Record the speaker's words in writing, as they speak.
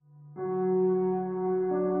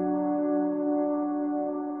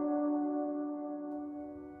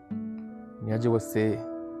Niaje wasee,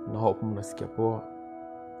 na hope mnasikia poa.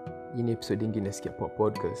 Hii ni episode ingine ya Sikia Poa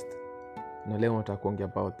podcast. Na leo nataka kuongea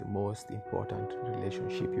about the most important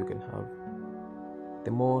relationship you can have.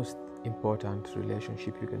 The most important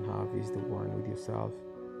relationship you can have is the one with yourself.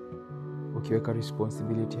 Ukiweka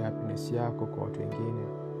responsibility happiness yako kwa watu wengine,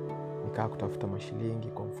 nikaa kutafuta mashilingi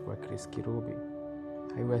kwa mfuko wa Chris Kirubi,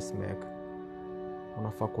 haiwezi make.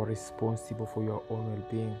 Unafaa kuwa responsible for your own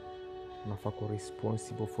well-being. Unafaa kuwa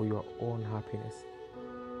responsible for your own happiness.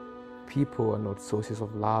 People are not sources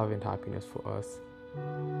of love and happiness for us.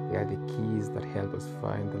 They are the keys that help us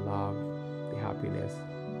find the love, the happiness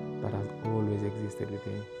that has always existed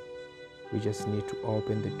within. We just need to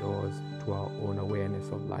open the doors to our own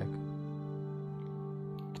awareness of life.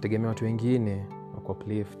 Ukitegemea watu wengine wa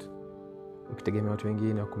uplift, ukitegemea watu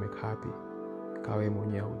wengine wa kumake happy, kawe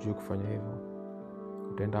mwenyewe hujui kufanya hivyo,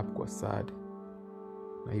 utaend up kuwa sad,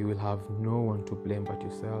 na you will have no one to blame but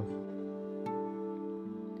yourself.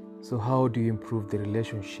 So how do you improve the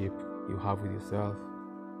relationship you have with yourself?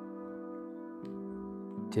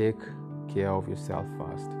 Take care of yourself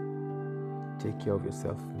first. Take care of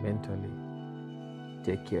yourself mentally.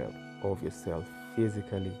 Take care of yourself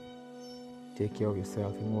physically. Take care of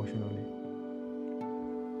yourself emotionally.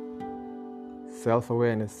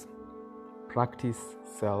 Self-awareness. Practice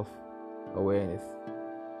self-awareness.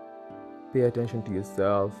 Pay attention to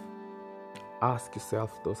yourself. Ask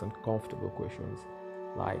yourself those uncomfortable questions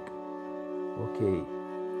like, okay,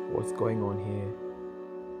 what's going on here?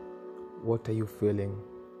 What are you feeling?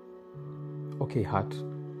 Okay, heart,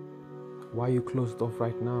 why are you closed off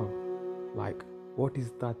right now? Like, what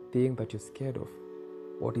is that thing that you're scared of?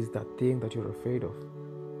 What is that thing that you're afraid of?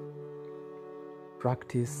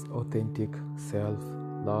 Practice authentic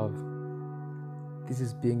self-love. This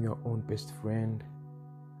is being your own best friend.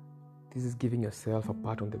 This is giving yourself a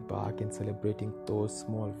pat on the back and celebrating those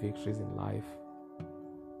small victories in life.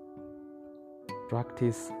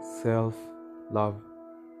 Practice self-love.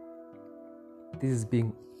 This is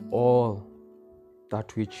being all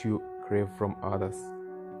that which you crave from others.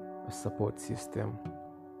 A support system.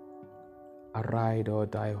 A ride or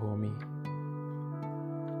die homie.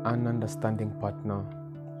 An understanding partner.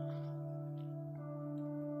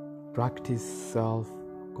 Practice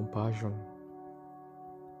self-compassion.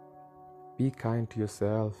 Be kind to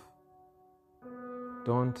yourself.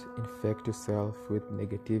 Don't infect yourself with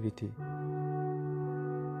negativity.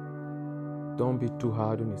 Don't be too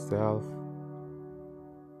hard on yourself.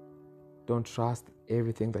 Don't trust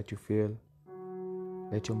everything that you feel.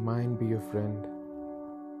 Let your mind be your friend.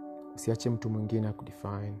 Usiache mtu mwingine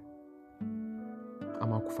akudefine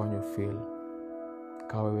ama kufanya feel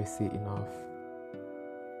kama wewe si enough.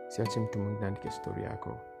 Usiache mtu mwingine andike story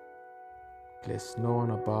yako. Place no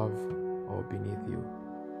one above or beneath you.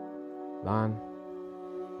 Learn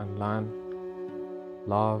and learn.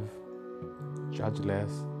 Love. Judge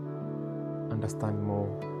less. Understand more.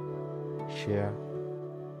 Share.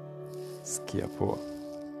 Sikia Poa.